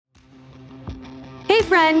Hey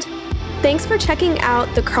friend, thanks for checking out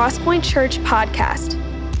the Crosspoint Church podcast.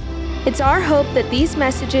 It's our hope that these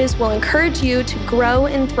messages will encourage you to grow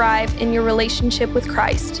and thrive in your relationship with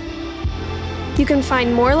Christ. You can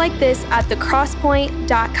find more like this at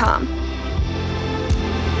thecrosspoint.com.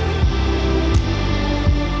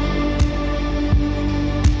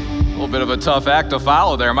 A little bit of a tough act to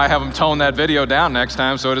follow there. Might have them tone that video down next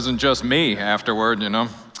time so it isn't just me afterward,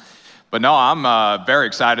 But no, I'm very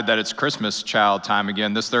excited that it's Christmas child time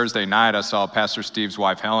again. This Thursday night, I saw Pastor Steve's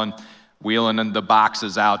wife, Helen, wheeling the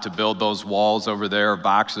boxes out to build those walls over there,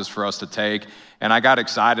 boxes for us to take. And I got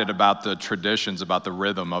excited about the traditions, about the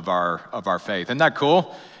rhythm of our faith. Isn't that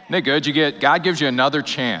cool? Isn't it good? God gives you another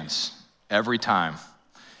chance every time.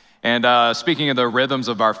 And speaking of the rhythms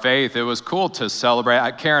of our faith, it was cool to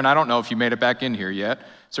celebrate. Karen, I don't know if you made it back in here yet.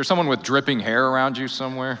 Is there someone with dripping hair around you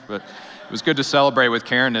somewhere? But it was good to celebrate with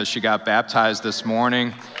Karen as she got baptized this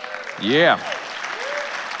morning. Yeah.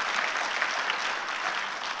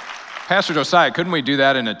 Pastor Josiah, couldn't we do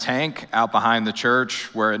that in a tank out behind the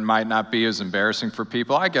church where it might not be as embarrassing for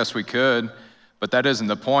people? I guess we could, but that isn't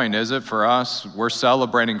the point, is it, for us? We're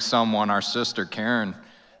celebrating someone, our sister Karen,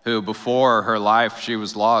 who before her life, she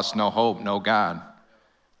was lost, no hope, no God.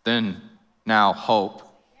 Then now hope,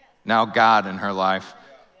 now God in her life.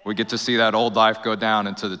 We get to see that old life go down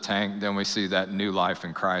into the tank, then we see that new life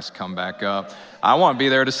in Christ come back up. I want to be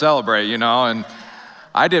there to celebrate, and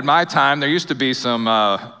I did my time. There used to be some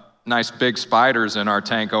nice big spiders in our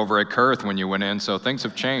tank over at Kurth when you went in, so things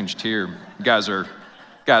have changed here. You guys are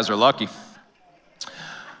lucky.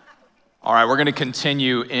 All right, we're going to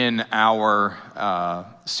continue in our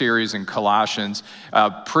series in Colossians.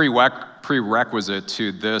 Prerequisite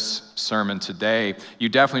to this sermon today, you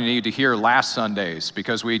definitely need to hear last Sunday's,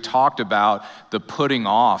 because we talked about the putting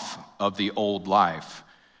off of the old life.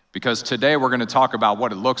 Because today we're going to talk about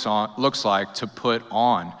what it looks like to put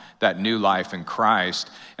on that new life in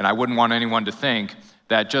Christ. And I wouldn't want anyone to think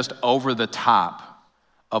that just over the top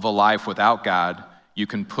of a life without God, you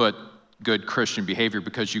can put good Christian behavior,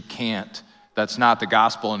 because you can't. That's not the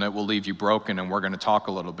gospel, and it will leave you broken, and we're going to talk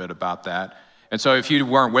a little bit about that. And so if you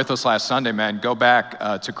weren't with us last Sunday, man, go back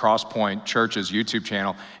to Crosspoint Church's YouTube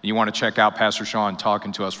channel, and you want to check out Pastor Sean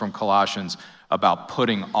talking to us from Colossians about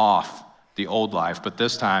putting off the old life. But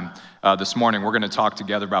this time, this morning, we're going to talk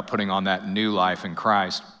together about putting on that new life in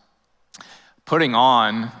Christ. Putting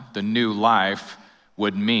on the new life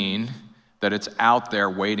would mean that it's out there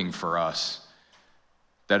waiting for us,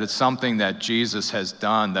 that it's something that Jesus has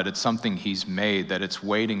done, that it's something he's made, that it's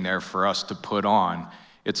waiting there for us to put on.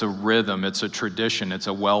 It's a rhythm, it's a tradition, it's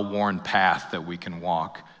a well-worn path that we can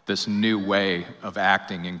walk, this new way of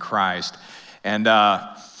acting in Christ. And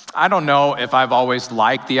I don't know if I've always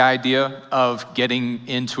liked the idea of getting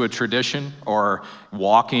into a tradition or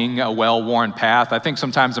walking a well-worn path. I think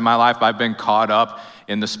sometimes in my life I've been caught up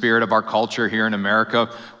in the spirit of our culture here in America.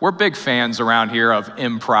 We're big fans around here of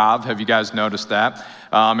improv. Have you guys noticed that?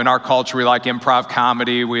 In our culture, we like improv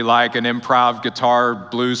comedy. We like an improv guitar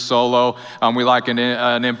blues solo. We like an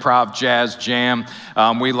improv jazz jam.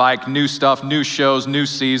 We like new stuff, new shows, new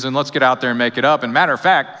season. Let's get out there and make it up. And matter of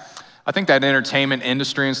fact, I think that entertainment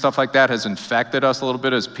industry and stuff like that has infected us a little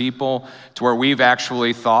bit as people, to where we've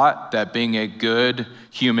actually thought that being a good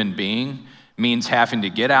human being means having to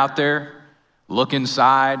get out there, look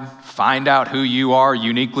inside, find out who you are,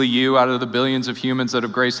 uniquely you, out of the billions of humans that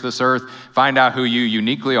have graced this earth. Find out who you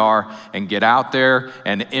uniquely are and get out there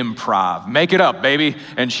and improv. Make it up, baby,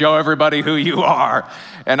 and show everybody who you are.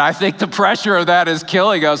 And I think the pressure of that is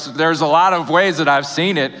killing us. There's a lot of ways that I've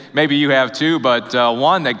seen it. Maybe you have too, but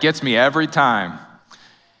one that gets me every time.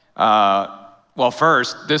 Well,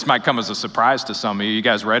 first, this might come as a surprise to some of you. You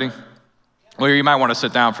guys ready? Well, you might want to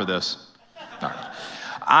sit down for this. No.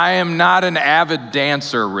 I am not an avid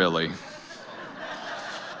dancer, really.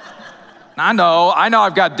 I know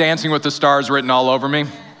I've got Dancing with the Stars written all over me.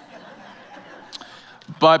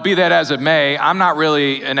 But be that as it may, I'm not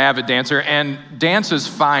really an avid dancer, and dances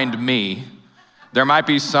find me. There might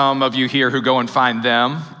be some of you here who go and find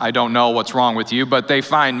them. I don't know what's wrong with you, but they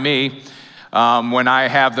find me when I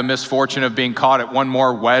have the misfortune of being caught at one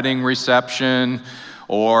more wedding reception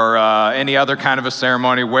or any other kind of a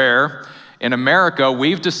ceremony where in America,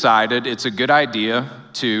 we've decided it's a good idea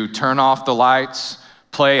to turn off the lights,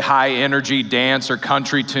 play high-energy dance or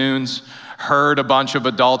country tunes, herd a bunch of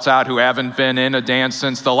adults out who haven't been in a dance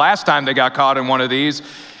since the last time they got caught in one of these,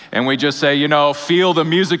 and we just say, feel the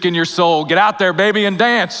music in your soul. Get out there, baby, and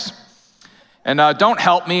dance. And don't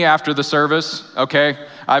help me after the service, okay?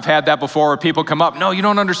 I've had that before where people come up, no, you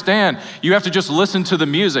don't understand. You have to just listen to the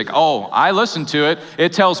music. Oh, I listen to it.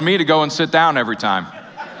 It tells me to go and sit down every time.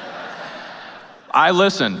 I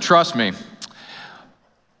listen, trust me.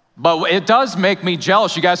 But it does make me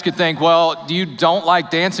jealous. You guys could think, well, you don't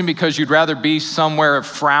like dancing because you'd rather be somewhere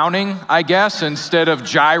frowning, I guess, instead of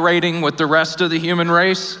gyrating with the rest of the human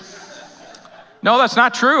race. No, that's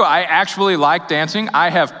not true. I actually like dancing. I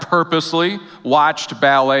have purposely watched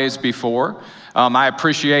ballets before. I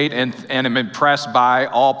appreciate and am impressed by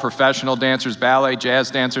all professional dancers, ballet,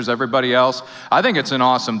 jazz dancers, everybody else. I think it's an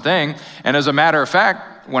awesome thing. And as a matter of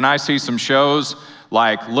fact, when I see some shows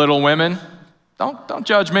like Little Women, don't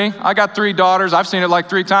judge me. I got 3 daughters. I've seen it like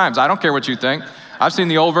 3 times. I don't care what you think. I've seen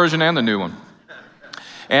the old version and the new one.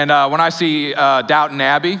 And when I see Downton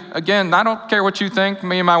Abbey, again, I don't care what you think.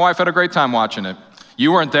 Me and my wife had a great time watching it.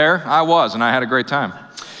 You weren't there. I was, and I had a great time.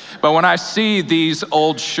 But when I see these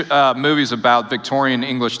old movies about Victorian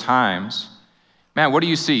English times, man, what do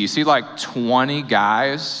you see? You see like 20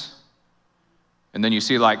 guys, and then you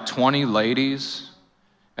see like 20 ladies,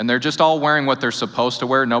 and they're just all wearing what they're supposed to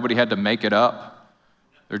wear. Nobody had to make it up.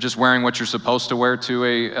 They're just wearing what you're supposed to wear to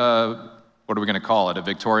a, what are we gonna call it, a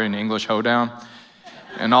Victorian English hoedown?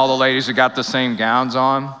 And all the ladies have got the same gowns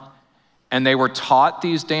on. And they were taught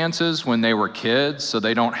these dances when they were kids, so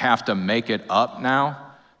they don't have to make it up now.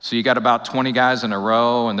 So you got about 20 guys in a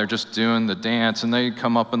row, and they're just doing the dance, and they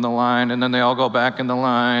come up in the line, and then they all go back in the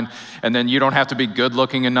line. And then you don't have to be good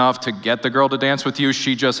looking enough to get the girl to dance with you.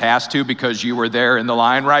 She just has to because you were there in the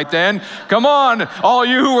line right then. Come on, all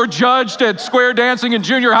you who were judged at square dancing in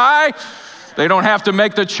junior high, they don't have to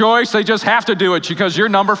make the choice. They just have to do it because you're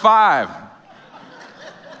number 5.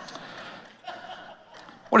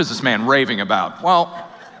 What is this man raving about? Well,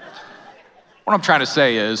 what I'm trying to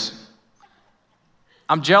say is,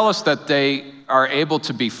 I'm jealous that they are able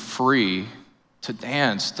to be free to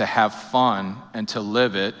dance, to have fun, and to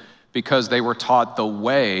live it because they were taught the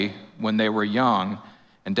way when they were young,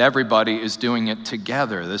 and everybody is doing it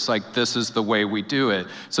together. This is the way we do it.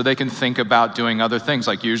 So they can think about doing other things,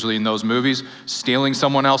 like usually in those movies, stealing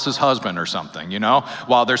someone else's husband or something,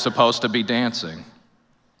 while they're supposed to be dancing.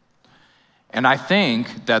 And I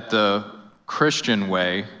think that the Christian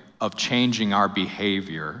way of changing our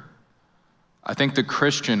behavior, I think the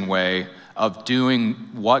Christian way of doing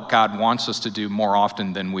what God wants us to do more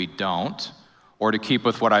often than we don't, or to keep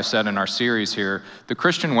with what I said in our series here, the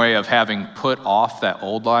Christian way of having put off that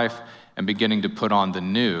old life and beginning to put on the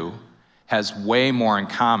new has way more in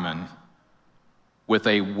common with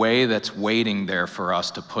a way that's waiting there for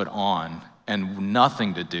us to put on and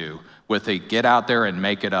nothing to do with a get out there and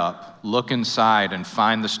make it up. Look inside and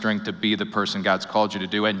find the strength to be the person God's called you to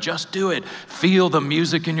do, and just do it. Feel the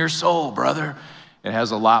music in your soul, brother. It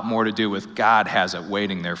has a lot more to do with God has it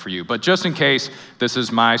waiting there for you. But just in case this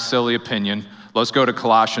is my silly opinion, let's go to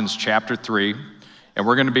Colossians chapter 3, and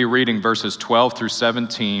we're going to be reading verses 12 through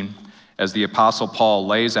 17 as the Apostle Paul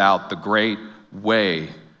lays out the great way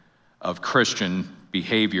of Christian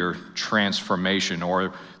behavior transformation,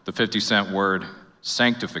 or the 50-cent word,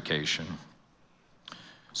 sanctification.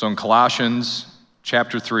 So in Colossians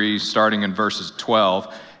chapter 3, starting in verses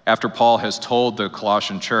 12, after Paul has told the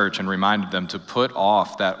Colossian church and reminded them to put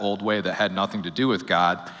off that old way that had nothing to do with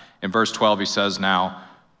God, in verse 12 he says, now,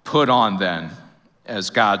 put on then, as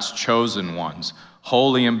God's chosen ones,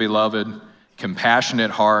 holy and beloved,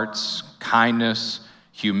 compassionate hearts, kindness,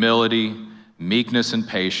 humility, meekness, and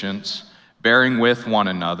patience, bearing with one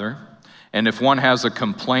another, and if one has a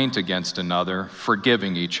complaint against another,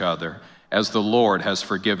 forgiving each other, as the Lord has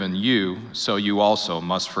forgiven you, so you also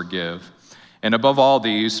must forgive. And above all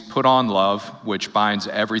these, put on love, which binds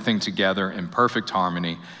everything together in perfect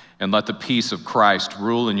harmony, and let the peace of Christ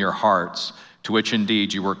rule in your hearts, to which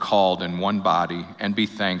indeed you were called in one body, and be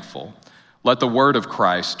thankful. Let the word of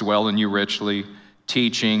Christ dwell in you richly,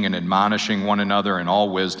 teaching and admonishing one another in all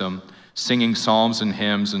wisdom, singing psalms and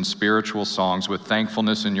hymns and spiritual songs with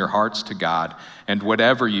thankfulness in your hearts to God. And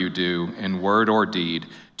whatever you do, in word or deed,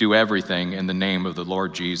 do everything in the name of the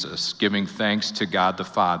Lord Jesus, giving thanks to God the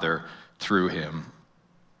Father through him.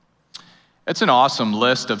 It's an awesome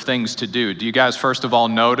list of things to do. Do you guys, first of all,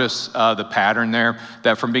 notice the pattern there?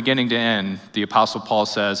 That from beginning to end, the Apostle Paul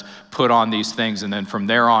says, put on these things, and then from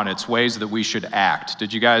there on, it's ways that we should act.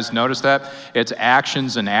 Did you guys notice that? It's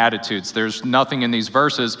actions and attitudes. There's nothing in these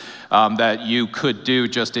verses that you could do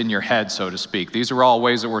just in your head, so to speak. These are all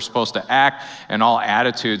ways that we're supposed to act and all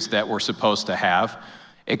attitudes that we're supposed to have,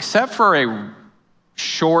 except for a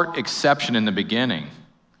short exception in the beginning.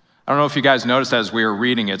 I don't know if you guys noticed that as we were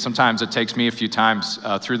reading it. Sometimes it takes me a few times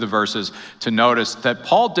through the verses to notice that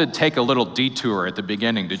Paul did take a little detour at the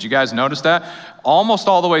beginning. Did you guys notice that? Almost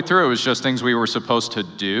all the way through, it was just things we were supposed to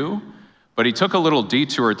do, but he took a little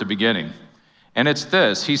detour at the beginning. And it's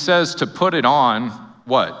this. He says to put it on,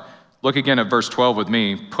 what? Look again at verse 12 with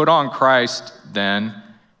me. Put on Christ then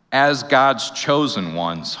as God's chosen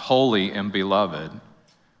ones, holy and beloved.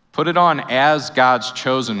 Put it on as God's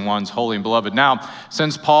chosen ones, holy and beloved. Now,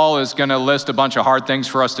 since Paul is going to list a bunch of hard things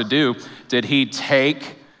for us to do, did he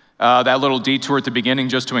take that little detour at the beginning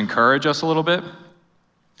just to encourage us a little bit?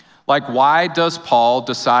 Like, why does Paul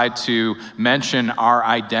decide to mention our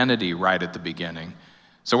identity right at the beginning?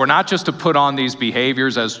 So we're not just to put on these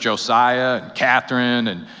behaviors as Josiah and Catherine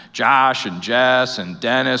and Josh and Jess and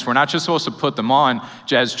Dennis. We're not just supposed to put them on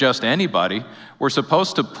as just anybody. We're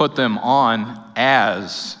supposed to put them on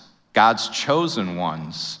as God's chosen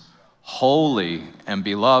ones, holy and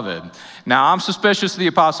beloved. Now, I'm suspicious of the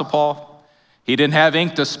Apostle Paul. He didn't have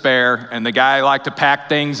ink to spare, and the guy liked to pack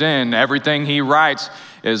things in. Everything he writes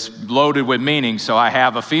is loaded with meaning, so I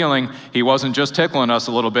have a feeling he wasn't just tickling us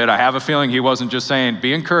a little bit. I have a feeling he wasn't just saying,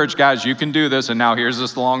 be encouraged, guys, you can do this, and now here's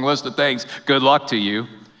this long list of things. Good luck to you.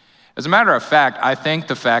 As a matter of fact, I think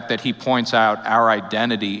the fact that he points out our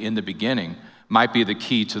identity in the beginning might be the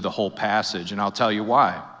key to the whole passage, and I'll tell you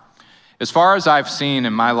why. As far as I've seen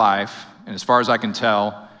in my life, and as far as I can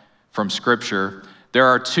tell from Scripture, there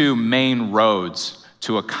are two main roads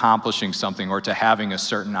to accomplishing something or to having a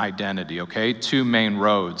certain identity, okay? Two main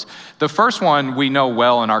roads. The first one we know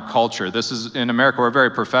well in our culture. This is, in America, we're a very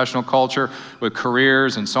professional culture with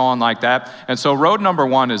careers and so on like that. And so road number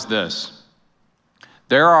one is this.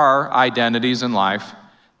 There are identities in life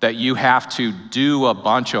that you have to do a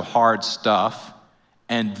bunch of hard stuff,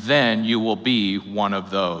 and then you will be one of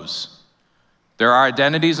those. There are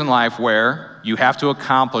identities in life where you have to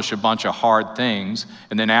accomplish a bunch of hard things,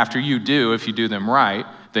 and then after you do, if you do them right,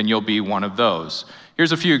 then you'll be one of those.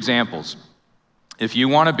 Here's a few examples. If you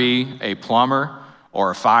want to be a plumber or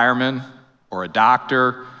a fireman or a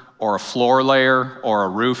doctor or a floor layer or a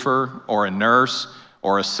roofer or a nurse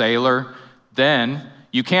or a sailor, then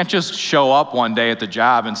you can't just show up one day at the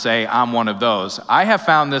job and say, I'm one of those. I have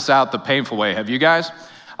found this out the painful way. Have you guys?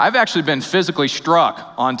 I've actually been physically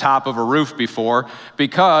struck on top of a roof before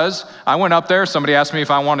because I went up there, somebody asked me if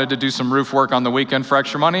I wanted to do some roof work on the weekend for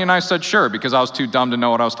extra money, and I said sure, because I was too dumb to know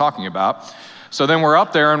what I was talking about. So then we're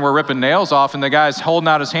up there and we're ripping nails off, and the guy's holding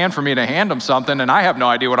out his hand for me to hand him something, and I have no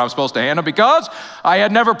idea what I'm supposed to hand him because I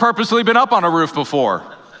had never purposely been up on a roof before.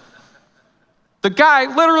 The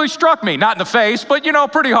guy literally struck me, not in the face, but,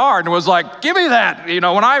 pretty hard, and was like, give me that.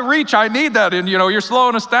 When I reach, I need that, and, you're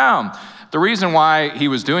slowing us down. The reason why he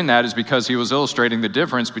was doing that is because he was illustrating the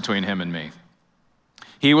difference between him and me.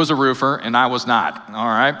 He was a roofer and I was not, all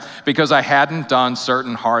right? Because I hadn't done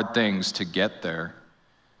certain hard things to get there.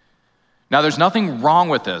 Now, there's nothing wrong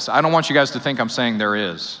with this. I don't want you guys to think I'm saying there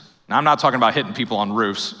is. Now, I'm not talking about hitting people on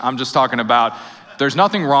roofs. I'm just talking about there's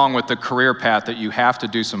nothing wrong with the career path that you have to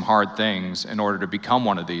do some hard things in order to become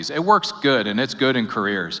one of these. It works good, and it's good in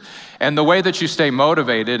careers. And the way that you stay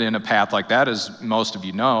motivated in a path like that, as most of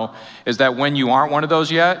you know, is that when you aren't one of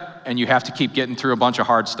those yet, and you have to keep getting through a bunch of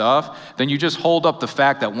hard stuff, then you just hold up the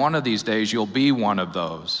fact that one of these days you'll be one of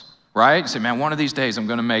those. Right? You say, man, one of these days I'm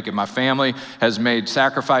going to make it. My family has made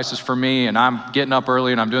sacrifices for me, and I'm getting up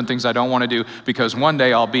early and I'm doing things I don't want to do because one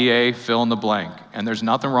day I'll be a fill in the blank, and there's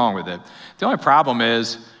nothing wrong with it. The only problem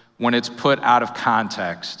is when it's put out of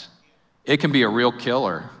context, it can be a real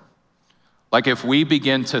killer. Like if we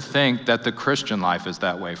begin to think that the Christian life is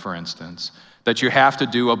that way, for instance, that you have to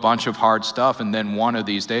do a bunch of hard stuff and then one of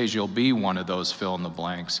these days you'll be one of those fill in the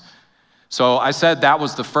blanks. So I said that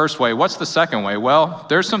was the first way. What's the second way? Well,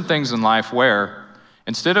 there's some things in life where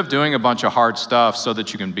instead of doing a bunch of hard stuff so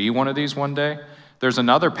that you can be one of these one day, there's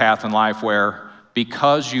another path in life where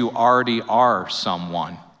because you already are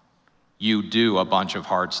someone, you do a bunch of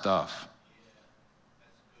hard stuff.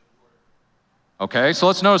 Okay, so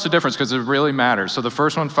let's notice the difference because it really matters. So the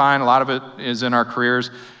first one, fine, a lot of it is in our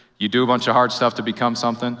careers. You do a bunch of hard stuff to become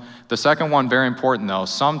something. The second one, very important though,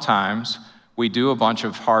 sometimes we do a bunch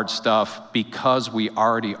of hard stuff because we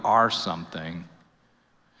already are something.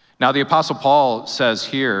 Now, the Apostle Paul says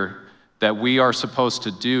here that we are supposed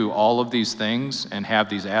to do all of these things and have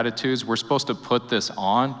these attitudes. We're supposed to put this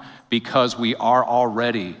on because we are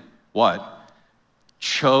already, what?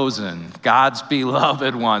 Chosen, God's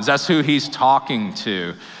beloved ones. That's who he's talking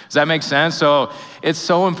to. Does that make sense? So it's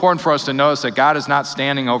so important for us to notice that God is not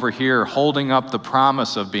standing over here holding up the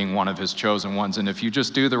promise of being one of his chosen ones. And if you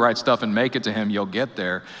just do the right stuff and make it to him, you'll get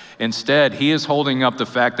there. Instead, he is holding up the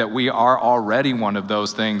fact that we are already one of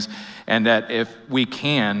those things and that if we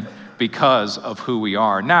can, because of who we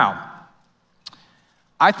are. Now,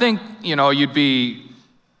 I think,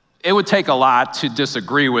 it would take a lot to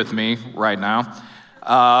disagree with me right now.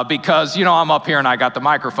 because, I'm up here and I got the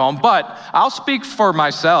microphone. But I'll speak for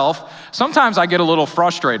myself. Sometimes I get a little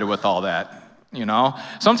frustrated with all that.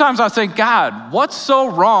 Sometimes I think, God, what's so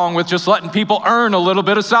wrong with just letting people earn a little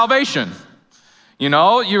bit of salvation?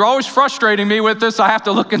 You're always frustrating me with this. I have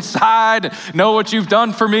to look inside, know what you've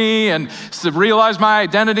done for me, and realize my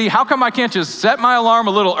identity. How come I can't just set my alarm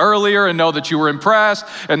a little earlier and know that you were impressed,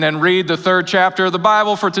 and then read the 3rd chapter of the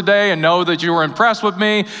Bible for today and know that you were impressed with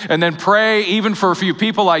me, and then pray even for a few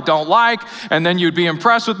people I don't like, and then you'd be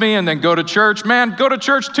impressed with me, and then go to church. Man, go to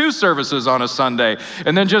church 2 services on a Sunday,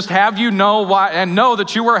 and then just have you know why and know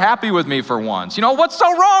that you were happy with me for once. What's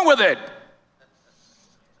so wrong with it?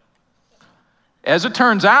 As it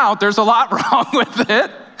turns out, there's a lot wrong with it.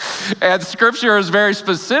 And Scripture is very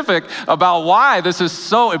specific about why this is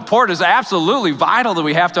so important. It's absolutely vital that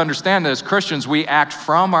we have to understand that as Christians, we act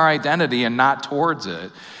from our identity and not towards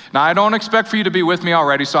it. Now, I don't expect for you to be with me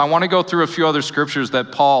already, so I want to go through a few other scriptures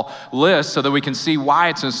that Paul lists so that we can see why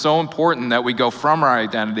it's so important that we go from our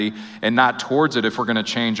identity and not towards it if we're going to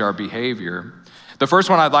change our behavior. The first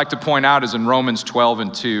one I'd like to point out is in Romans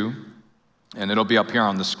 12:2, and it'll be up here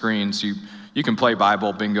on the screen, so you can play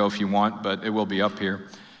Bible bingo if you want, but it will be up here.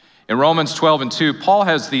 In Romans 12:2, Paul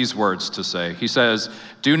has these words to say. He says,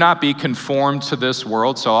 do not be conformed to this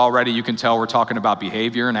world. So already you can tell we're talking about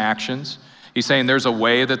behavior and actions. He's saying there's a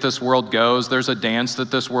way that this world goes. There's a dance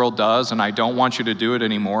that this world does, and I don't want you to do it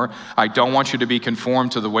anymore. I don't want you to be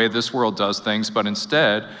conformed to the way this world does things, but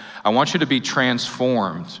instead, I want you to be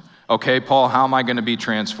transformed. Okay, Paul, how am I going to be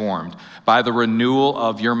transformed? By the renewal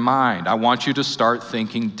of your mind. I want you to start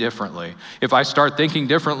thinking differently. If I start thinking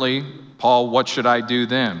differently, Paul, what should I do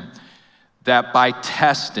then? That by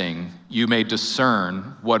testing, you may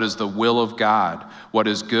discern what is the will of God, what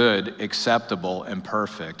is good, acceptable, and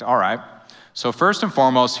perfect. All right. So first and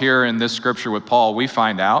foremost, here in this scripture with Paul, we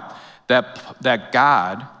find out that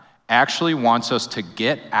God actually wants us to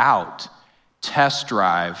get out, test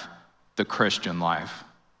drive the Christian life.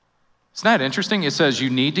 Isn't that interesting? It says you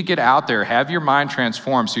need to get out there, have your mind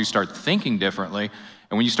transformed so you start thinking differently.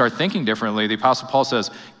 And when you start thinking differently, the Apostle Paul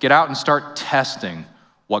says, get out and start testing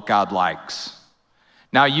what God likes.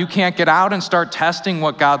 Now, you can't get out and start testing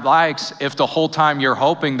what God likes if the whole time you're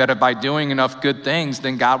hoping that by doing enough good things,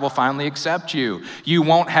 then God will finally accept you. You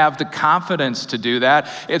won't have the confidence to do that.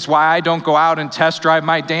 It's why I don't go out and test drive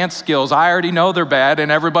my dance skills. I already know they're bad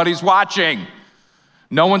and everybody's watching.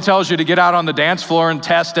 No one tells you to get out on the dance floor and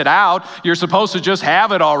test it out. You're supposed to just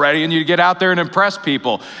have it already and you get out there and impress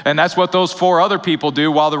people. And that's what those 4 other people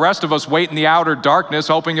do while the rest of us wait in the outer darkness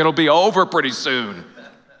hoping it'll be over pretty soon.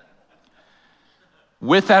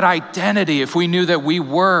 With that identity, if we knew that we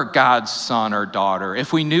were God's son or daughter,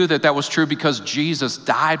 if we knew that that was true because Jesus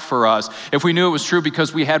died for us, if we knew it was true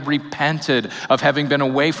because we had repented of having been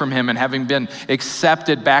away from him and having been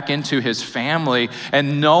accepted back into his family,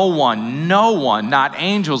 and no one, not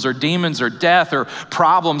angels or demons or death or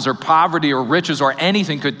problems or poverty or riches or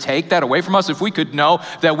anything could take that away from us, if we could know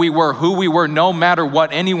that we were who we were no matter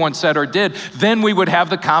what anyone said or did, then we would have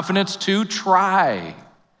the confidence to try.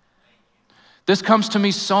 This comes to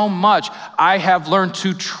me so much. I have learned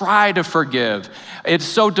to try to forgive. It's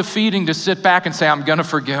so defeating to sit back and say, I'm going to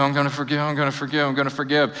forgive, I'm going to forgive, I'm going to forgive, I'm going to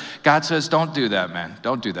forgive. God says, don't do that, man.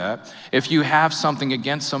 Don't do that. If you have something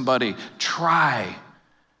against somebody, try.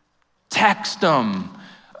 Text them.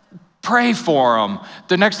 Pray for them.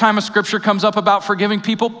 The next time a scripture comes up about forgiving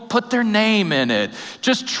people, put their name in it.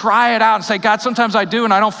 Just try it out and say, God, sometimes I do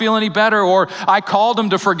and I don't feel any better, or I called him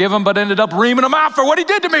to forgive him but ended up reaming him out for what he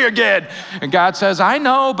did to me again. And God says, I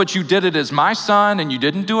know, but you did it as my son and you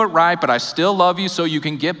didn't do it right, but I still love you so you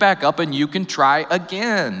can get back up and you can try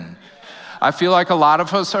again. I feel like a lot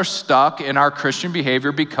of us are stuck in our Christian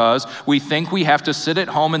behavior because we think we have to sit at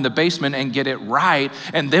home in the basement and get it right,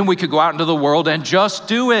 and then we could go out into the world and just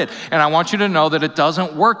do it. And I want you to know that it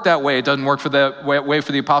doesn't work that way. It doesn't work for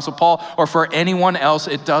the Apostle Paul or for anyone else.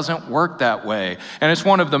 It doesn't work that way. And it's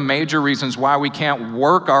one of the major reasons why we can't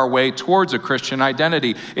work our way towards a Christian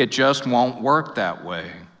identity. It just won't work that way.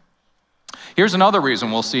 Here's another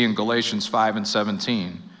reason we'll see in Galatians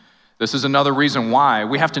 5:17. This is another reason why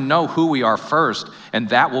we have to know who we are first, and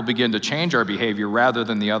that will begin to change our behavior rather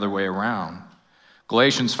than the other way around.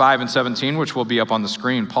 Galatians 5:17, which will be up on the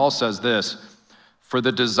screen, Paul says this, for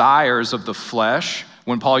the desires of the flesh,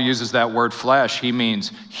 when Paul uses that word flesh, he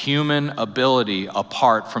means human ability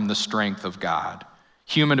apart from the strength of God.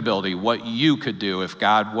 Human ability, what you could do if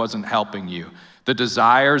God wasn't helping you. The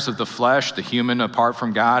desires of the flesh, the human apart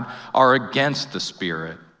from God, are against the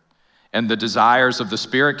Spirit. And the desires of the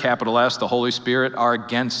Spirit, capital S, the Holy Spirit, are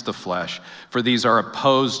against the flesh. For these are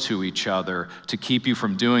opposed to each other to keep you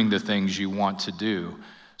from doing the things you want to do.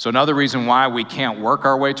 So another reason why we can't work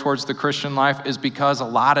our way towards the Christian life is because a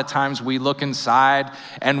lot of times we look inside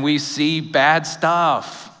and we see bad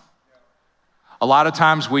stuff. A lot of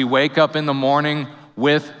times we wake up in the morning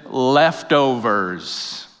with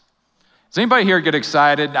leftovers. Does anybody here get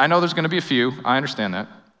excited? I know there's going to be a few. I understand that.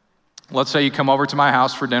 Let's say you come over to my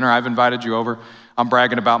house for dinner. I've invited you over. I'm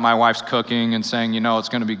bragging about my wife's cooking and saying, it's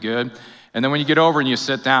going to be good. And then when you get over and you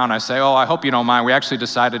sit down, I say, I hope you don't mind. We actually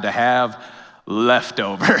decided to have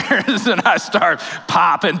leftovers. And I start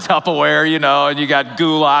popping Tupperware, and you got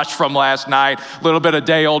goulash from last night, a little bit of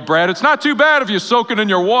day-old bread. It's not too bad if you soak it in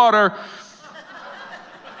your water.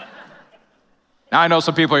 Now, I know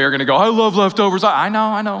some people here are going to go, I love leftovers. I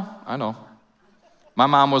know. My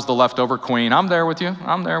mom was the leftover queen. I'm there with you.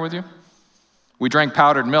 We drank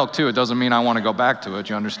powdered milk, too. It doesn't mean I want to go back to it,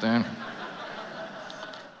 you understand?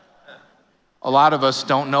 A lot of us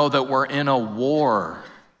don't know that we're in a war.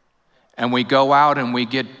 And we go out and we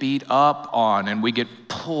get beat up on and we get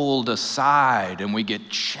pulled aside and we get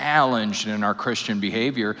challenged in our Christian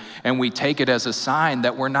behavior. And we take it as a sign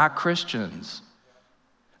that we're not Christians.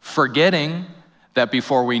 Forgetting that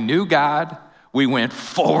before we knew God, we went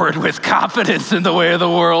forward with confidence in the way of the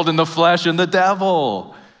world and the flesh and the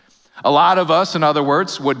devil. A lot of us, in other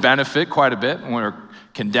words, would benefit quite a bit when we're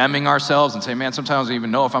condemning ourselves and say, man, sometimes I don't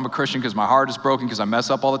even know if I'm a Christian because my heart is broken because I mess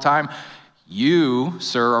up all the time. You,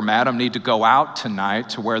 sir or madam, need to go out tonight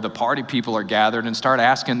to where the party people are gathered and start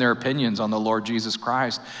asking their opinions on the Lord Jesus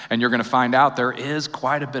Christ. And you're going to find out there is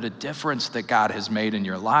quite a bit of difference that God has made in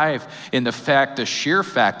your life in the sheer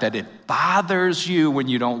fact that it bothers you when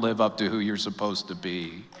you don't live up to who you're supposed to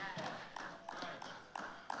be.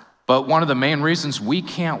 But one of the main reasons we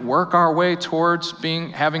can't work our way towards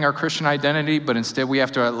having our Christian identity, but instead we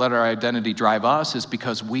have to let our identity drive us, is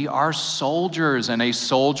because we are soldiers. And a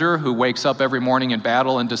soldier who wakes up every morning in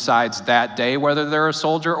battle and decides that day whether they're a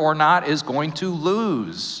soldier or not is going to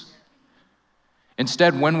lose.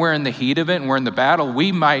 Instead, when we're in the heat of it and we're in the battle,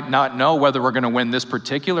 we might not know whether we're going to win this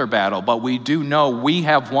particular battle, but we do know we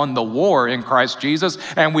have won the war in Christ Jesus,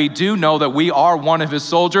 and we do know that we are one of his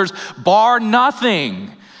soldiers, bar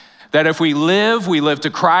nothing. That if we live to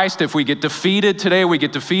Christ. If we get defeated today, we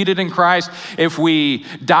get defeated in Christ. If we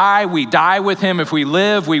die with him. If we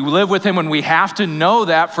live with him. And we have to know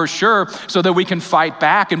that for sure so that we can fight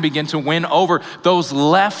back and begin to win over those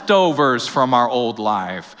leftovers from our old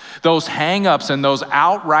life. Those hang-ups and those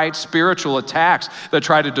outright spiritual attacks that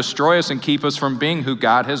try to destroy us and keep us from being who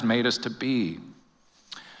God has made us to be.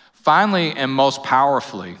 Finally, and most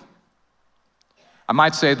powerfully, I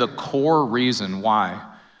might say the core reason why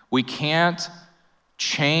we can't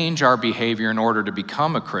change our behavior in order to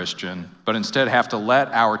become a Christian, but instead have to let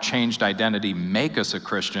our changed identity make us a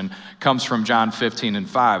Christian, comes from John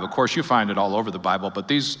 15:5. Of course, you find it all over the Bible, but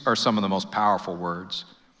these are some of the most powerful words.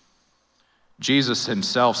 Jesus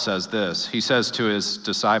himself says this. He says to his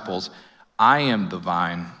disciples, I am the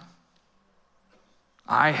vine.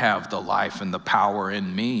 I have the life and the power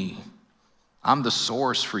in me. I'm the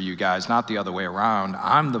source for you guys, not the other way around.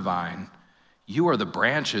 I'm the vine. You are the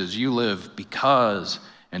branches. You live because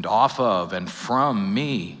and off of and from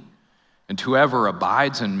me. And whoever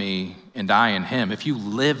abides in me and I in him, if you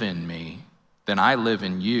live in me, then I live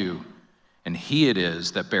in you. And he it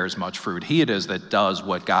is that bears much fruit. He it is that does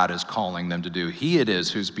what God is calling them to do. He it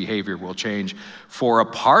is whose behavior will change. For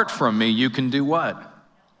apart from me, you can do what?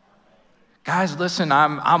 Guys, listen,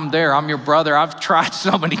 I'm there. I'm your brother. I've tried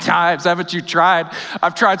so many times. Haven't you tried?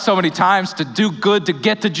 I've tried so many times to do good to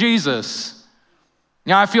get to Jesus.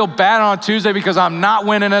 I feel bad on Tuesday because I'm not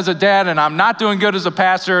winning as a dad and I'm not doing good as a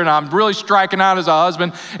pastor and I'm really striking out as a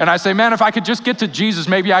husband. And I say, man, if I could just get to Jesus,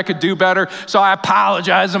 maybe I could do better. So I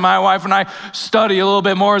apologize to my wife and I study a little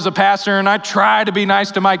bit more as a pastor and I try to be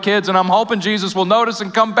nice to my kids and I'm hoping Jesus will notice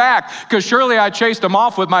and come back because surely I chased him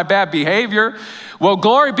off with my bad behavior. Well,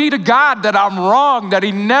 glory be to God that I'm wrong, that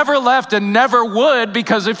he never left and never would,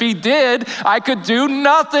 because if he did, I could do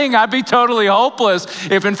nothing. I'd be totally hopeless.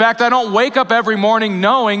 If in fact I don't wake up every morning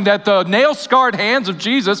knowing that the nail-scarred hands of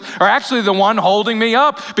Jesus are actually the one holding me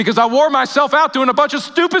up because I wore myself out doing a bunch of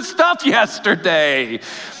stupid stuff yesterday.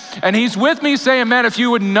 And he's with me saying, man, if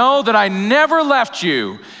you would know that I never left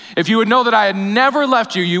you, if you would know that I had never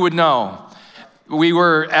left you, you would know. We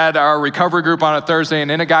were at our recovery group on a Thursday,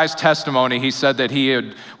 and in a guy's testimony, he said that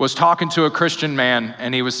was talking to a Christian man,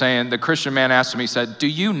 and he was saying, the Christian man asked him, he said, do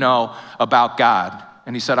you know about God?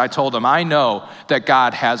 And he said, I told him, I know that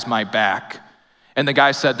God has my back. And the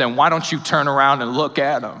guy said, then why don't you turn around and look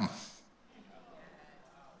at him?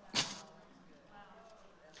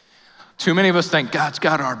 Too many of us think God's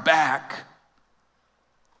got our back.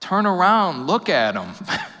 Turn around, look at him.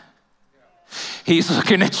 He's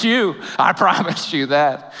looking at you. I promise you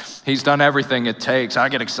that. He's done everything it takes. I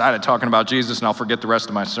get excited talking about Jesus and I'll forget the rest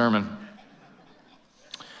of my sermon.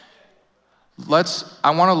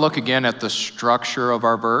 I want to look again at the structure of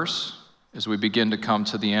our verse as we begin to come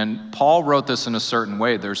to the end. Paul wrote this in a certain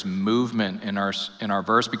way. There's movement in our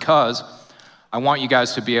verse because I want you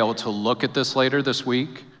guys to be able to look at this later this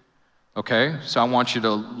week. Okay, so I want you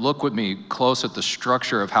to look with me close at the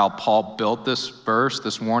structure of how Paul built this verse,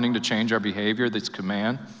 this warning to change our behavior, this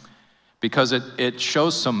command, because it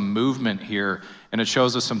shows some movement here and it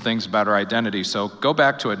shows us some things about our identity. So go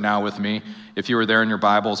back to it now with me if you were there in your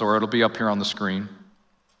Bibles, or it'll be up here on the screen.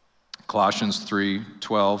 Colossians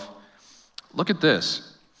 3:12. Look at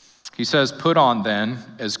this. He says, put on then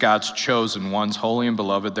as God's chosen ones, holy and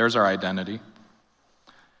beloved. There's our identity.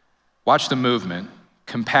 Watch the movement.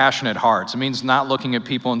 Compassionate hearts. It means not looking at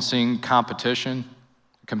people and seeing competition.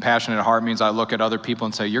 Compassionate heart means I look at other people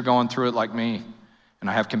and say, you're going through it like me. And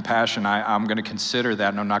I have compassion. I'm going to consider that,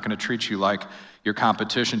 and I'm not going to treat you like your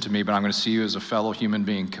competition to me, but I'm going to see you as a fellow human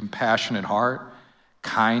being. Compassionate heart,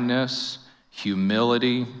 kindness,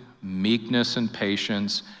 humility, meekness, and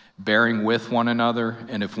patience, bearing with one another,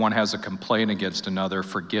 and if one has a complaint against another,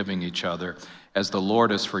 forgiving each other. As the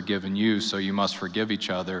Lord has forgiven you, so you must forgive each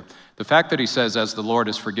other. The fact that he says, as the Lord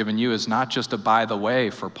has forgiven you, is not just a by the way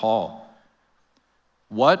for Paul.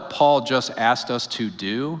 What Paul just asked us to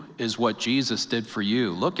do is what Jesus did for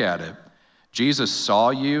you. Look at it. Jesus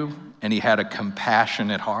saw you, and he had a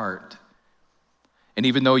compassionate heart. And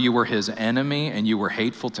even though you were his enemy and you were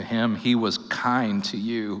hateful to him, he was kind to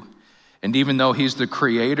you. And even though he's the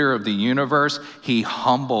creator of the universe, he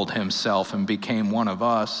humbled himself and became one of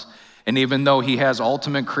us. And even though he has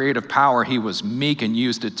ultimate creative power, he was meek and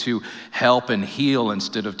used it to help and heal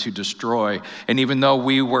instead of to destroy. And even though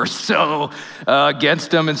we were so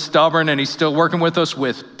against him and stubborn, and he's still working with us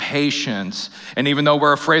with patience. And even though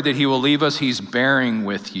we're afraid that he will leave us, he's bearing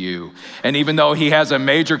with you. And even though he has a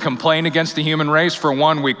major complaint against the human race, for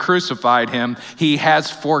one, we crucified him, he has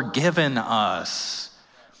forgiven us.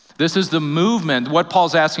 This is the movement. What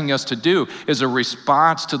Paul's asking us to do is a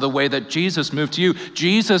response to the way that Jesus moved to you.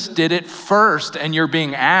 Jesus did it first, and you're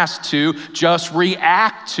being asked to just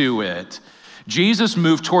react to it. Jesus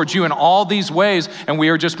moved towards you in all these ways, and we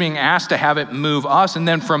are just being asked to have it move us. And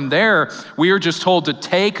then from there, we are just told to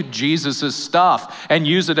take Jesus's stuff and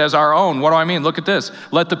use it as our own. What do I mean? Look at this.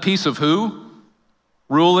 Let the peace of who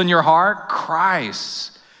rule in your heart?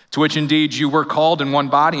 Christ, to which indeed you were called in one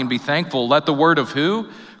body, and be thankful. Let the word of who?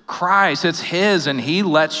 Christ. It's his, and he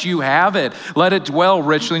lets you have it. Let it dwell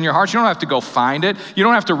richly in your heart. You don't have to go find it. You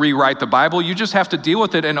don't have to rewrite the Bible. You just have to deal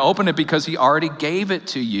with it and open it because he already gave it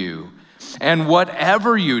to you. And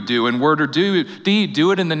whatever you do in word or deed,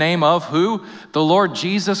 do it in the name of who? The Lord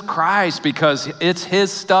Jesus Christ, because it's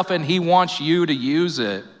his stuff and he wants you to use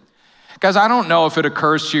it. Guys, I don't know if it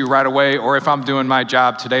occurs to you right away or if I'm doing my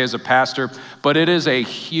job today as a pastor, but it is a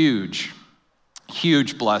huge,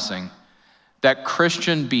 huge blessing that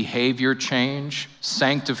Christian behavior change,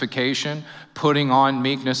 sanctification, putting on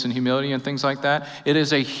meekness and humility and things like that, it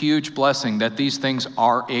is a huge blessing that these things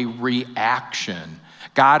are a reaction.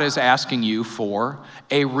 God is asking you for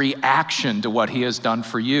a reaction to what he has done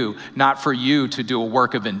for you, not for you to do a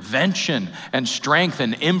work of invention and strength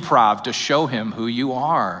and improv to show him who you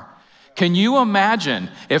are. Can you imagine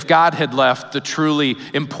if God had left the truly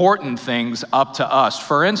important things up to us?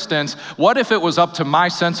 For instance, what if it was up to my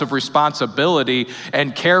sense of responsibility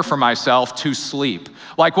and care for myself to sleep?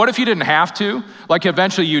 Like, what if you didn't have to? Like,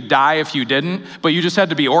 eventually you'd die if you didn't, but you just had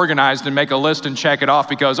to be organized and make a list and check it off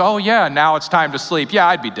because, oh yeah, now it's time to sleep. Yeah,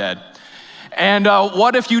 I'd be dead. And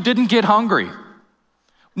what if you didn't get hungry?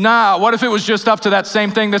 Nah, what if it was just up to that same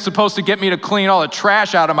thing that's supposed to get me to clean all the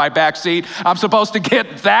trash out of my back seat? I'm supposed to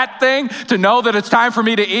get that thing to know that it's time for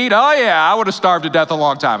me to eat? Oh yeah, I would have starved to death a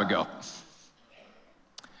long time ago.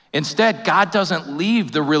 Instead, God doesn't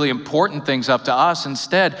leave the really important things up to us.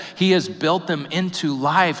 Instead, he has built them into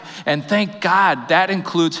life. And thank God, that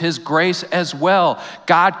includes his grace as well.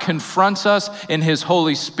 God confronts us in his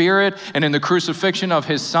Holy Spirit and in the crucifixion of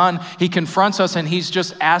his son. He confronts us and he's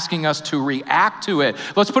just asking us to react to it.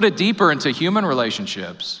 Let's put it deeper into human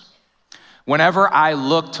relationships. Whenever I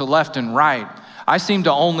look to left and right, I seem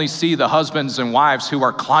to only see the husbands and wives who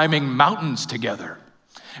are climbing mountains together.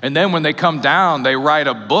 And then when they come down, they write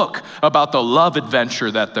a book about the love adventure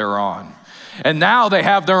that they're on. And now they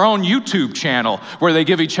have their own YouTube channel where they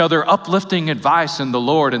give each other uplifting advice in the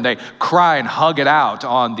Lord and they cry and hug it out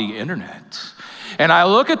on the internet. And I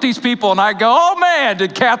look at these people and I go, oh man,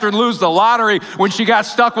 did Catherine lose the lottery when she got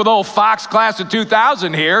stuck with old Fox class of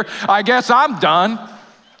 2000 here? I guess I'm done.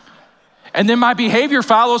 And then my behavior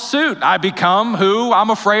follows suit. I become who I'm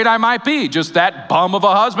afraid I might be, just that bum of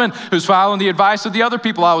a husband who's following the advice of the other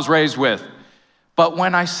people I was raised with. But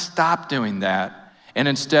when I stop doing that and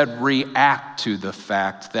instead react to the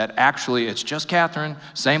fact that actually it's just Catherine,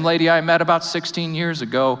 same lady I met about 16 years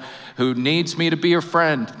ago, who needs me to be her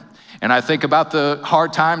friend. And I think about the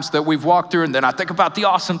hard times that we've walked through, and then I think about the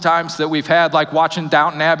awesome times that we've had, like watching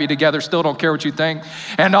Downton Abbey together, still don't care what you think,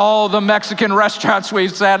 and all the Mexican restaurants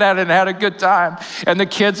we've sat at and had a good time, and the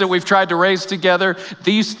kids that we've tried to raise together.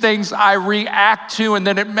 These things I react to, and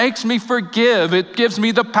then it makes me forgive. It gives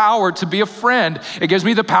me the power to be a friend. It gives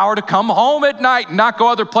me the power to come home at night and not go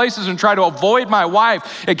other places and try to avoid my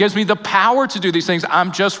wife. It gives me the power to do these things.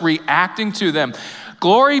 I'm just reacting to them.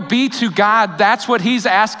 Glory be to God. That's what he's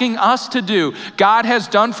asking us to do. God has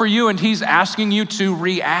done for you, and he's asking you to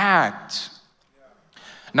react.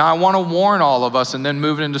 Now, I want to warn all of us and then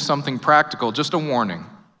move it into something practical, just a warning.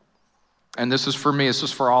 And this is for me, this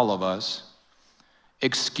is for all of us.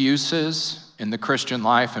 Excuses in the Christian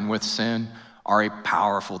life and with sin are a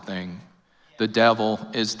powerful thing. The devil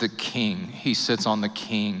is the king. He sits on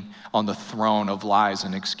the throne of lies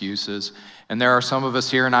and excuses. And there are some of us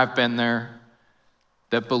here, and I've been there,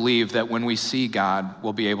 that believe that when we see God,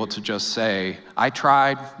 we'll be able to just say, I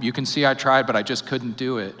tried, you can see I tried, but I just couldn't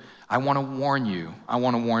do it. I want to warn you, I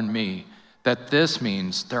want to warn me, that this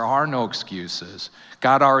means there are no excuses.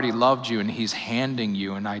 God already loved you, and he's handing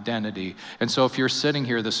you an identity. And so if you're sitting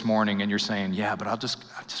here this morning and you're saying, yeah, but I'll just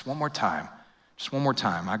one more time.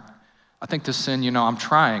 I think this sin, I'm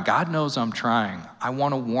trying. God knows I'm trying. I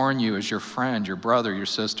want to warn you as your friend, your brother, your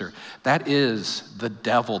sister. That is the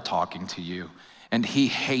devil talking to you. And he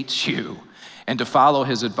hates you. And to follow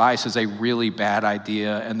his advice is a really bad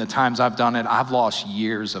idea. And the times I've done it, I've lost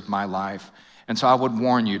years of my life. And so I would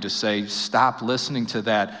warn you to say, stop listening to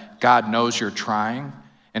that. God knows you're trying.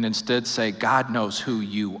 And instead say, God knows who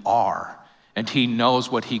you are. And he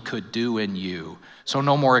knows what he could do in you. So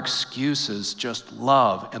no more excuses, just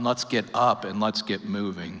love. And let's get up and let's get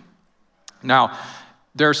moving. Now,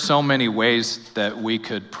 there are so many ways that we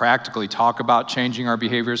could practically talk about changing our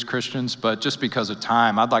behavior as Christians, but just because of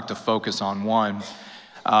time, I'd like to focus on one.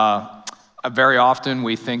 Very often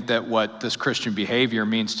we think that what this Christian behavior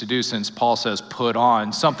means to do, since Paul says put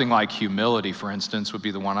on, something like humility, for instance, would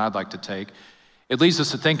be the one I'd like to take. It leads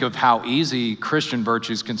us to think of how easy Christian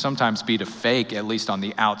virtues can sometimes be to fake, at least on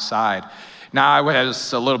the outside. Now, I had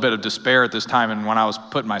a little bit of despair at this time and when I was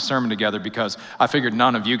putting my sermon together, because I figured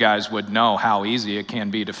none of you guys would know how easy it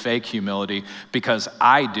can be to fake humility, because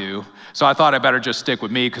I do. So I thought I better just stick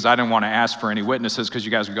with me, because I didn't want to ask for any witnesses, because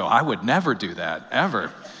you guys would go, I would never do that,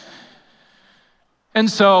 ever. And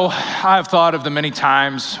so I've thought of the many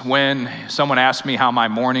times when someone asked me how my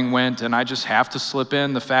morning went, and I just have to slip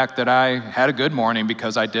in the fact that I had a good morning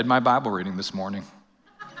because I did my Bible reading this morning.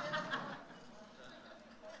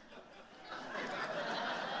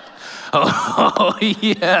 Oh,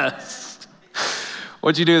 yes.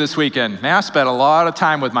 What'd you do this weekend? Man, I spent a lot of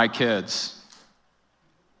time with my kids.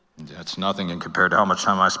 That's nothing in compared to how much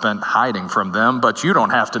time I spent hiding from them, but you don't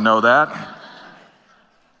have to know that.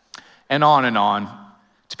 And on and on.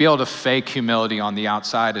 To be able to fake humility on the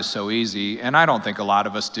outside is so easy, and I don't think a lot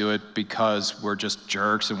of us do it because we're just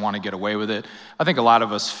jerks and want to get away with it. I think a lot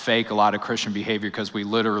of us fake a lot of Christian behavior because we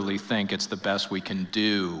literally think it's the best we can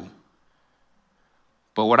do.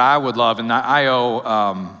 But what I would love, and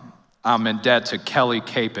I'm in debt to Kelly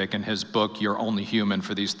Kapik in his book, You're Only Human,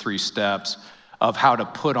 for these 3 steps of how to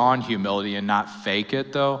put on humility and not fake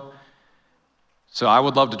it, though. So I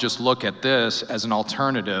would love to just look at this as an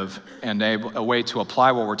alternative and a way to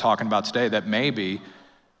apply what we're talking about today, that maybe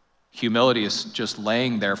humility is just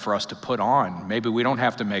laying there for us to put on. Maybe we don't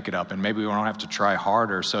have to make it up, and maybe we don't have to try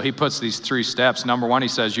harder. So he puts these 3 steps. Number 1, he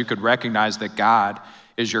says you could recognize that God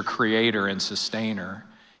is your creator and sustainer.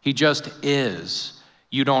 He just is.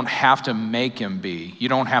 You don't have to make him be. You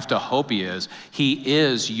don't have to hope he is. He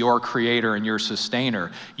is your creator and your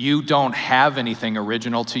sustainer. You don't have anything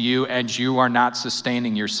original to you, and you are not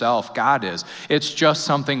sustaining yourself. God is. It's just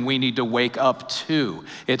something we need to wake up to.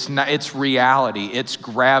 It's reality. It's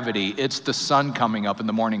gravity. It's the sun coming up in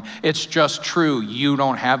the morning. It's just true. You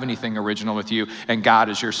don't have anything original with you, and God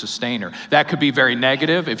is your sustainer. That could be very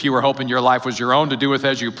negative if you were hoping your life was your own to do with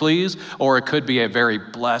as you please, or it could be a very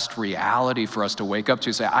blessed reality for us to wake up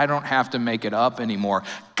to say, I don't have to make it up anymore.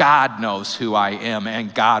 God knows who I am,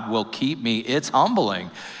 and God will keep me. It's humbling.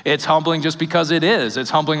 It's humbling just because it is. It's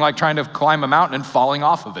humbling like trying to climb a mountain and falling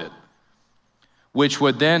off of it. which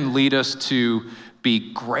would then lead us to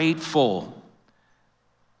be grateful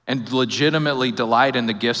and legitimately delight in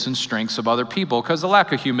the gifts and strengths of other people, because the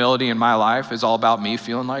lack of humility in my life is all about me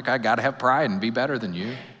feeling like I gotta have pride and be better than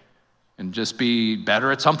you and just be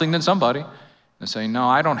better at something than somebody. And say, no,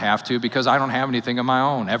 I don't have to, because I don't have anything of my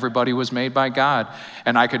own. Everybody was made by God,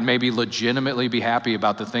 and I could maybe legitimately be happy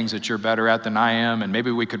about the things that you're better at than I am, and maybe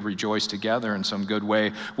we could rejoice together in some good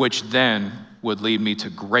way, which then would lead me to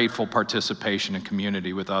grateful participation and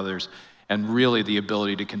community with others, and really the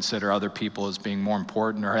ability to consider other people as being more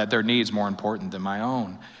important or their needs more important than my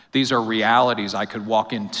own. These are realities I could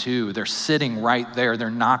walk into. They're sitting right there. They're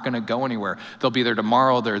not going to go anywhere. They'll be there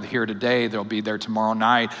tomorrow. They're here today. They'll be there tomorrow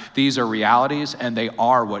night. These are realities, and they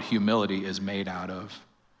are what humility is made out of.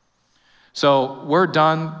 So we're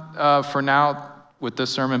done for now with this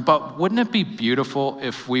sermon, but wouldn't it be beautiful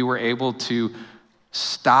if we were able to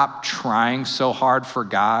stop trying so hard for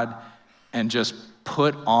God and just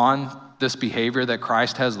put on this behavior that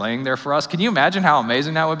Christ has laying there for us? Can you imagine how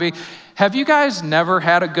amazing that would be? Have you guys never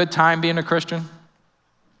had a good time being a Christian?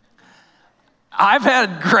 I've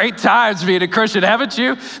had great times being a Christian, haven't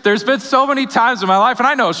you? There's been so many times in my life, and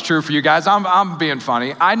I know it's true for you guys. I'm being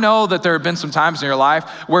funny. I know that there have been some times in your life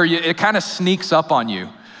where it kind of sneaks up on you,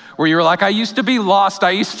 where you were like, I used to be lost.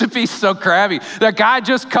 I used to be so crabby. That guy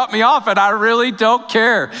just cut me off, and I really don't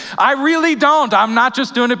care. I really don't. I'm not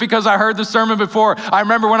just doing it because I heard the sermon before. I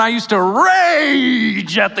remember when I used to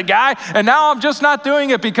rage at the guy, and now I'm just not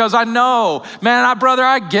doing it because I know, man, brother,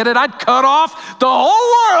 I get it. I'd cut off the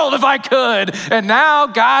whole world if I could. And now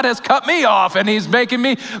God has cut me off, and he's making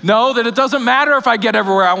me know that it doesn't matter if I get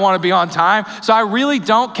everywhere I want to be on time. So I really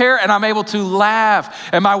don't care, and I'm able to laugh.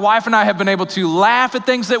 And my wife and I have been able to laugh at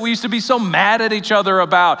things that we used to be so mad at each other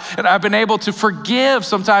about. And I've been able to forgive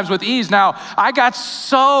sometimes with ease. Now, I got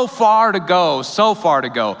so far to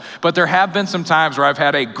go. But there have been some times where I've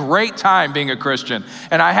had a great time being a Christian.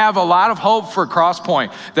 And I have a lot of hope for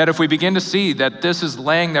Crosspoint, that if we begin to see that this is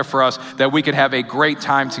laying there for us, that we could have a great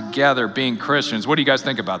time together being Christians. What do you guys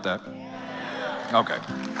think about that? Okay.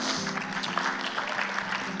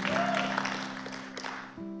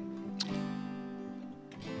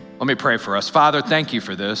 Let me pray for us. Father, thank you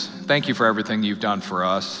for this. Thank you for everything you've done for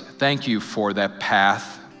us. Thank you for that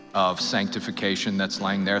path of sanctification that's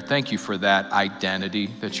laying there. Thank you for that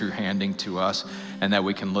identity that you're handing to us and that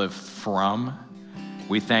we can live from.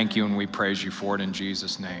 We thank you and we praise you for it in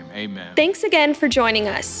Jesus' name. Amen. Thanks again for joining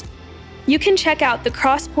us. You can check out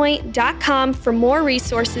thecrosspoint.com for more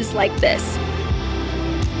resources like this.